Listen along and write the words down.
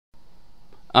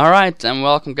Alright, and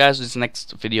welcome guys to this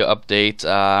next video update.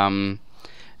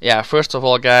 Yeah, first of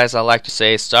all guys, I'd like to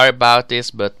say sorry about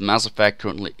this, but Mass Effect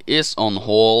currently is on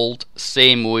hold.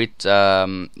 Same with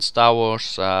Star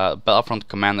Wars Battlefront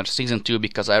Commander Season 2,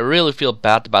 because I really feel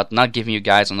bad about not giving you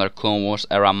guys another Clone Wars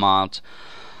era mod.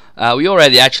 We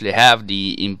already actually have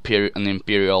the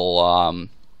Imperial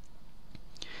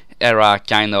era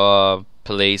kind of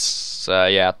place.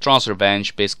 Yeah, Thrawn's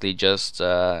Revenge, basically just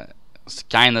it's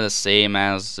kind of the same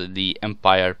as the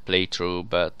Empire playthrough,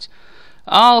 but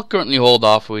I'll currently hold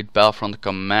off with Battlefront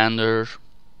Commander.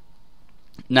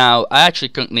 Now, I actually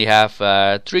currently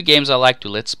have 3 games I like to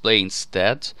let's play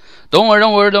instead. Don't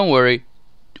worry.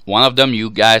 One of them you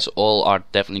guys all are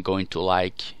definitely going to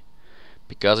like,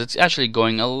 because it's actually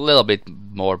going a little bit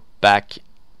more back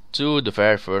to the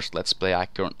very first let's play I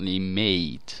currently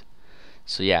made.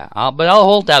 So yeah, but I'll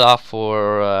hold that off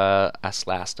for as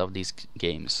last of these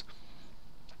games.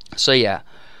 So yeah,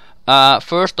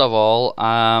 first of all,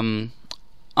 on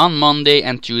Monday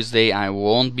and Tuesday I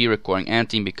won't be recording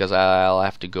anything because I'll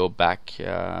have to go back.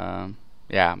 Yeah,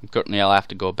 currently I'll have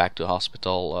to go back to the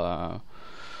hospital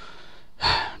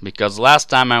because last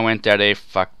time I went there they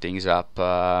fucked things up.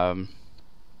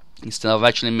 Instead of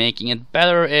actually making it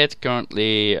better, it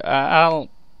currently 9%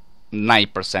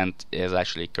 is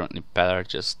actually currently better.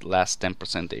 Just last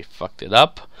 10% they fucked it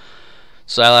up.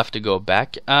 So I'll have to go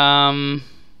back.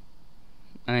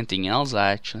 Anything else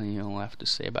I actually will have to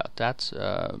say about that?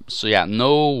 So yeah,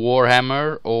 no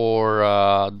Warhammer or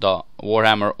the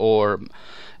Warhammer or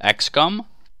Xcom.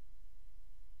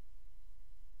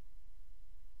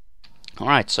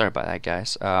 Alright, sorry about that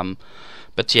guys.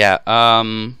 But yeah, I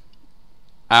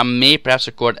may perhaps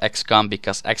record Xcom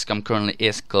because Xcom currently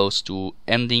is close to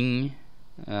ending,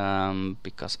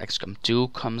 because Xcom 2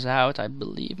 comes out I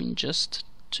believe in just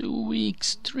 2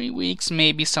 weeks, 3 weeks,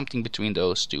 maybe something between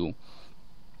those two.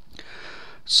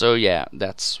 So yeah,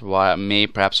 that's why I may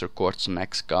perhaps record some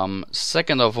XCOM.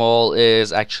 Second of all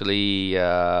is actually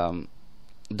the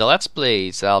Let's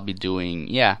Plays I'll be doing.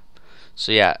 Yeah,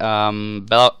 so yeah,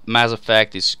 Mass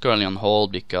Effect is currently on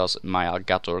hold because my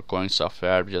Elgato recording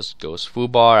software just goes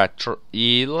foobar.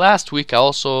 Last week I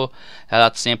also had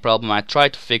that same problem. I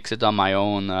tried to fix it on my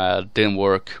own, didn't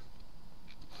work.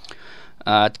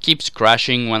 It keeps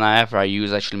crashing whenever I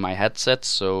use actually my headset,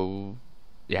 so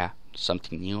yeah,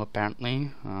 something new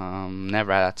apparently.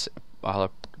 Never had that other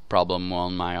problem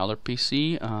on my other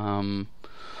PC.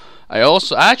 I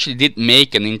actually did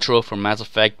make an intro for Mass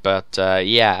Effect, but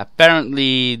yeah,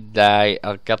 apparently the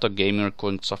Elgato gaming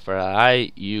recording software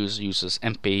I uses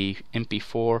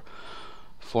MP4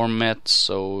 format.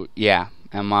 So yeah,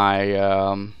 and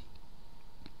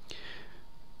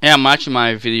actually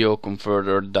my video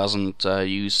converter doesn't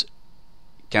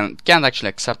can't actually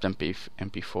accept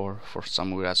MP4 for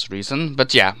some weird reason.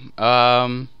 But yeah,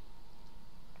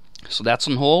 so that's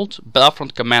on hold.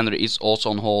 Battlefront Commander is also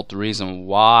on hold. The reason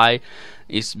why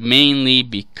is mainly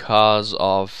because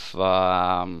of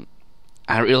I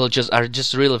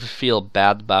just really feel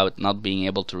bad about not being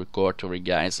able to record to you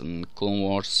guys in Clone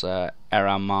Wars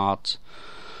era mod.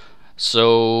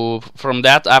 So from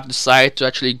that I've decided to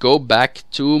actually go back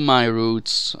to my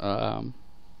roots.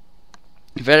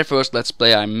 Very first let's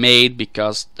play I made,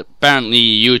 because apparently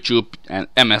YouTube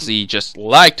and MSE just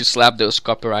like to slap those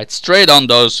copyrights straight on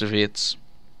those vids.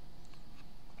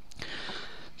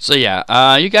 So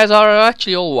yeah, you guys are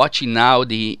actually all watching now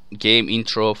the game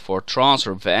intro for Thrawn's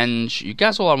Revenge. You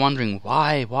guys all are wondering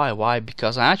why,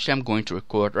 because I actually am going to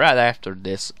record right after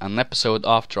this an episode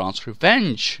of Thrawn's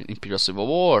Revenge, Imperial Civil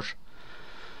War.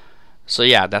 So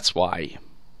yeah, that's why.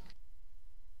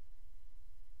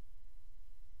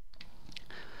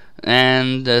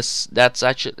 And that's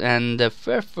actually, and the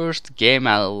very first game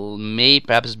may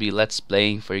perhaps be let's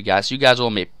playing for you guys. You guys all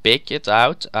may pick it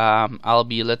out. I'll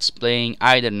be let's playing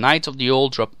either Knights of the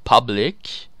Old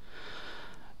Republic,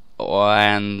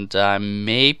 and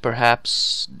may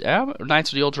perhaps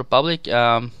Knights of the Old Republic.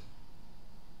 And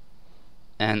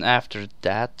after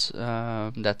that,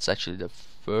 that's actually the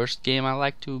first game I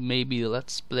like to maybe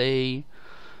let's play.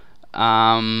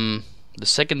 The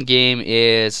second game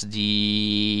is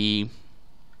the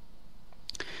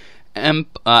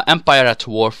Empire at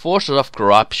War, Forces of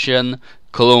Corruption,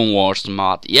 Clone Wars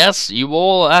mod. Yes, you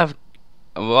all have.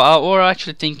 Well, we're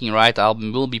actually thinking right.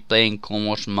 We'll be playing Clone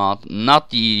Wars mod, not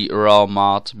the Raw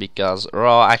mod, because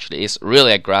Raw actually is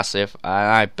really aggressive, and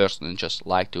I personally just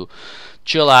like to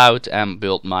chill out and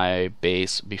build my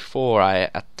base before I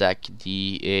attack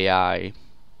the AI.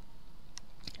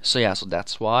 So yeah, so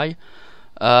that's why.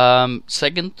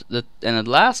 Second, and the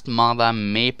last mod I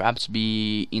may perhaps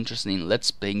be interested in let's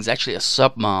playing is actually a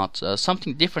sub mod,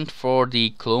 something different for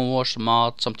the Clone Wars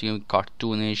mod, something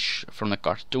cartoonish from the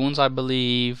cartoons, I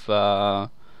believe. So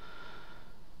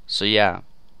yeah,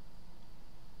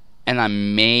 and I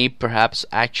may perhaps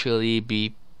actually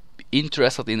be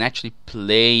interested in actually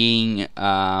playing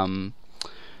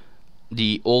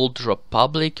the Old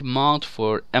Republic mod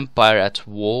for Empire at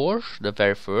War, the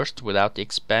very first, without the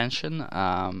expansion.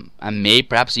 I may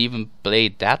perhaps even play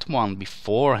that one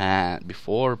beforehand,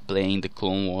 before playing the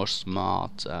Clone Wars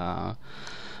mod.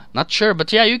 Not sure,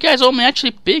 but yeah, you guys all may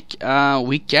actually pick.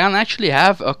 We can actually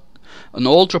have an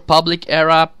Old Republic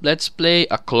era let's play,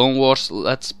 a Clone Wars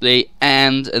let's play,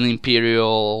 and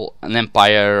an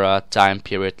Empire time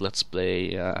period let's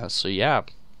play. So yeah,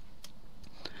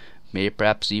 may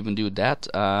perhaps even do that.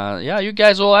 Yeah, you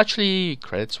guys all actually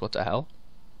credits. What the hell?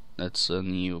 That's a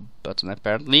new button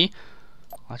apparently.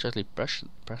 I'll actually press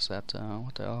that.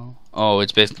 What the hell? Oh,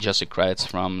 it's basically just the credits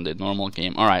from the normal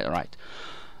game. Alright.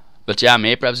 But yeah,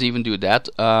 may perhaps even do that.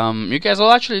 You guys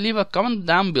all actually leave a comment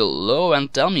down below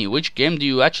and tell me which game do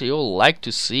you actually all like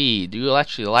to see. Do you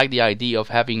actually like the idea of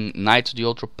having Knights of the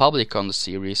Old Republic on the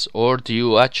series, or do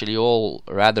you actually all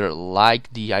rather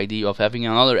like the idea of having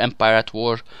another Empire at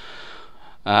War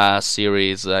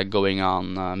series going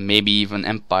on? Maybe even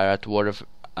Empire at War of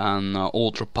an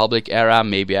Old Republic era,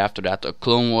 maybe after that a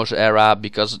Clone Wars era,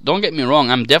 because don't get me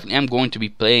wrong, I'm definitely going to be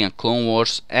playing a Clone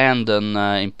Wars and an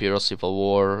Imperial Civil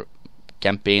War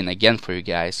campaign again for you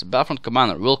guys. Battlefront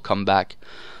Commander will come back.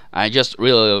 I just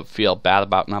really feel bad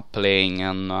about not playing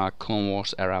an Clone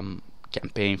Wars era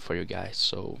campaign for you guys.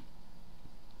 So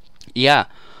yeah,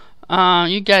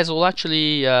 you guys will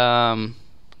actually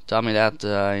tell me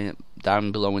that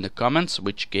down below in the comments,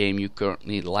 which game you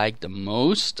currently like the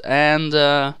most, and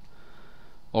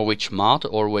or which mod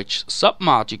or which sub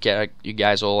mod you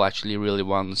guys all actually really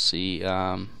want to see.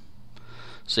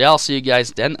 So yeah, I'll see you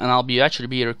guys then, and I'll actually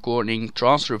be recording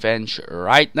Tron's Revenge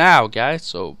right now, guys.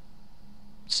 So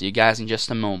see you guys in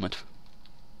just a moment.